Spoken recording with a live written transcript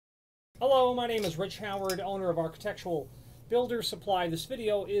Hello, my name is Rich Howard, owner of Architectural Builder Supply. This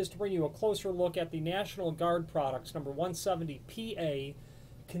video is to bring you a closer look at the National Guard products, number 170 PA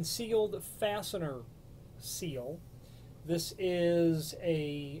Concealed Fastener Seal. This is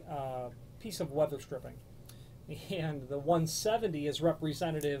a piece of weather stripping, and the 170 is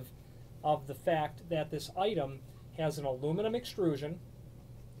representative of the fact that this item has an aluminum extrusion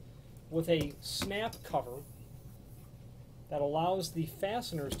with a snap cover that allows the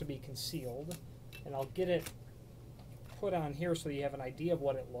fasteners to be concealed, and I'll get it put on here so you have an idea of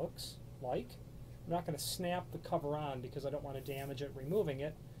what it looks like. I'm not going to snap the cover on because I don't want to damage it removing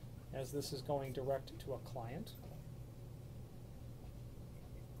it, as this is going direct to a client.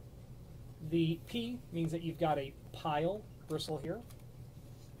 The P means that you've got a pile bristle here.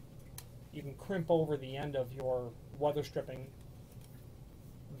 You can crimp over the end of your weather stripping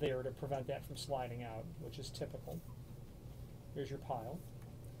there to prevent that from sliding out, which is typical. Here's your pile.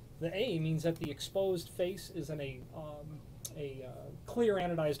 The A means that the exposed face is in a clear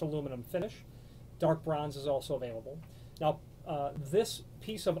anodized aluminum finish. Dark bronze is also available. Now, this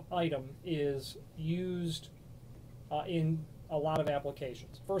piece of item is used in a lot of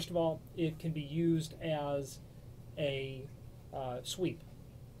applications. First of all, it can be used as a sweep.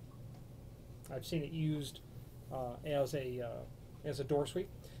 I've seen it used as a door sweep.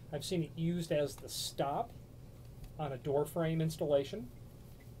 I've seen it used as the stop on a door frame installation.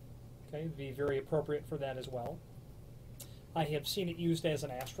 Okay, it'd be very appropriate for that as well. I have seen it used as an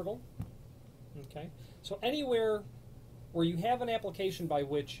astragal. Okay, so anywhere where you have an application by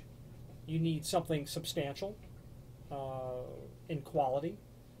which you need something substantial in quality,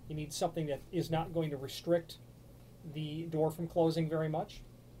 you need something that is not going to restrict the door from closing very much,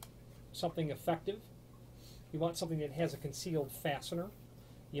 something effective. You want something that has a concealed fastener.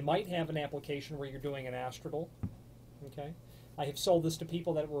 You might have an application where you're doing an astragal. Okay, I have sold this to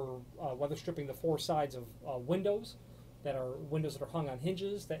people that were weather stripping the four sides of windows that are hung on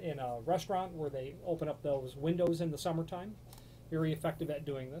hinges that in a restaurant where they open up those windows in the summertime. Very effective at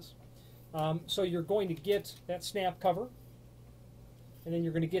doing this. So you're going to get that snap cover, and then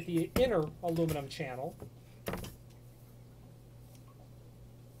you're going to get the inner aluminum channel,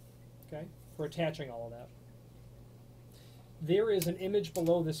 okay, for attaching all of that. There is an image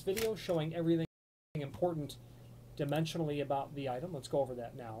below this video showing everything important dimensionally about the item. Let's go over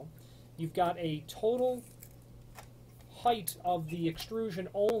that now. You've got a total height of the extrusion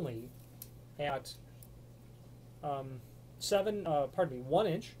only at 1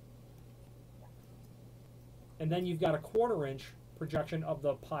 inch, and then you've got a 1/4 inch projection of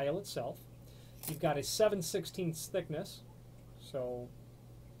the pile itself. You've got a 7/16 thickness, so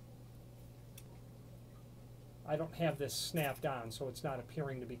I don't have this snapped on, so it's not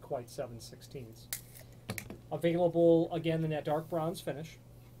appearing to be quite 7/16. Available again in that dark bronze finish.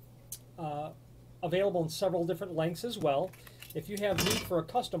 Available in several different lengths as well. If you have need for a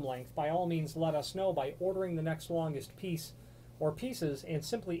custom length, by all means let us know by ordering the next longest piece or pieces and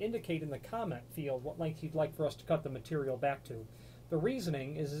simply indicate in the comment field what length you'd like for us to cut the material back to. The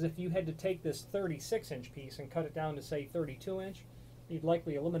reasoning is if you had to take this 36-inch piece and cut it down to say 32-inch, you'd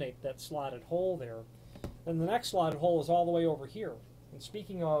likely eliminate that slotted hole there. Then the next slotted hole is all the way over here. And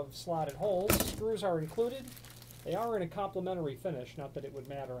speaking of slotted holes, screws are included. They are in a complementary finish, not that it would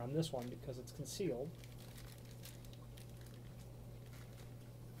matter on this one because it's concealed.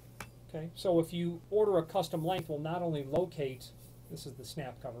 Okay, so if you order a custom length, we'll not only locate, this is the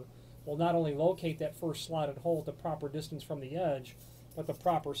snap cover, we'll not only locate that first slotted hole at the proper distance from the edge, but the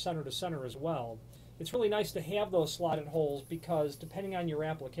proper center to center as well. It's really nice to have those slotted holes because depending on your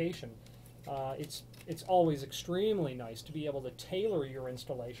application, it's always extremely nice to be able to tailor your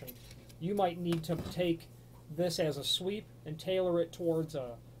installation. You might need to take this as a sweep and tailor it towards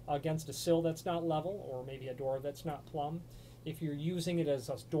against a sill that's not level, or maybe a door that's not plumb. If you're using it as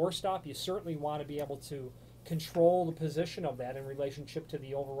a doorstop, you certainly want to be able to control the position of that in relationship to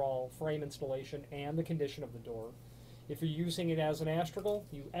the overall frame installation and the condition of the door. If you're using it as an astragal,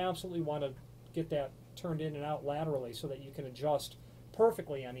 you absolutely want to get that turned in and out laterally so that you can adjust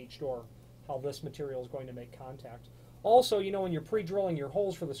perfectly on each door how this material is going to make contact. Also, you know, when you're pre-drilling your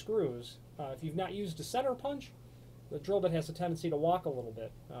holes for the screws, if you've not used a center punch, the drill bit has a tendency to walk a little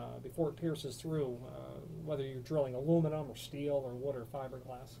bit before it pierces through, whether you're drilling aluminum or steel or wood or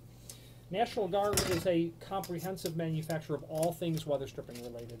fiberglass. National Guard is a comprehensive manufacturer of all things weather stripping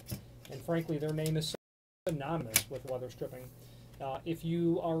related, and frankly their name is synonymous with weather stripping. If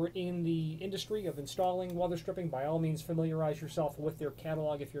you are in the industry of installing weather stripping, by all means familiarize yourself with their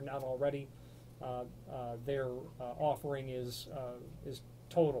catalog if you're not already. Their offering is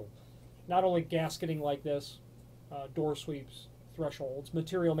total. Not only gasketing like this, door sweeps, thresholds,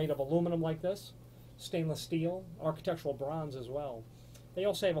 material made of aluminum like this, stainless steel, architectural bronze as well. They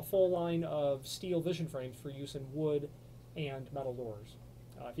also have a full line of steel vision frames for use in wood and metal doors.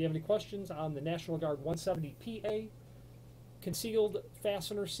 If you have any questions on the National Guard 170 PA, concealed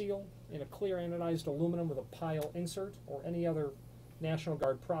fastener seal in a clear anodized aluminum with a pile insert, or any other National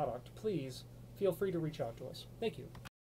Guard product, please feel free to reach out to us. Thank you.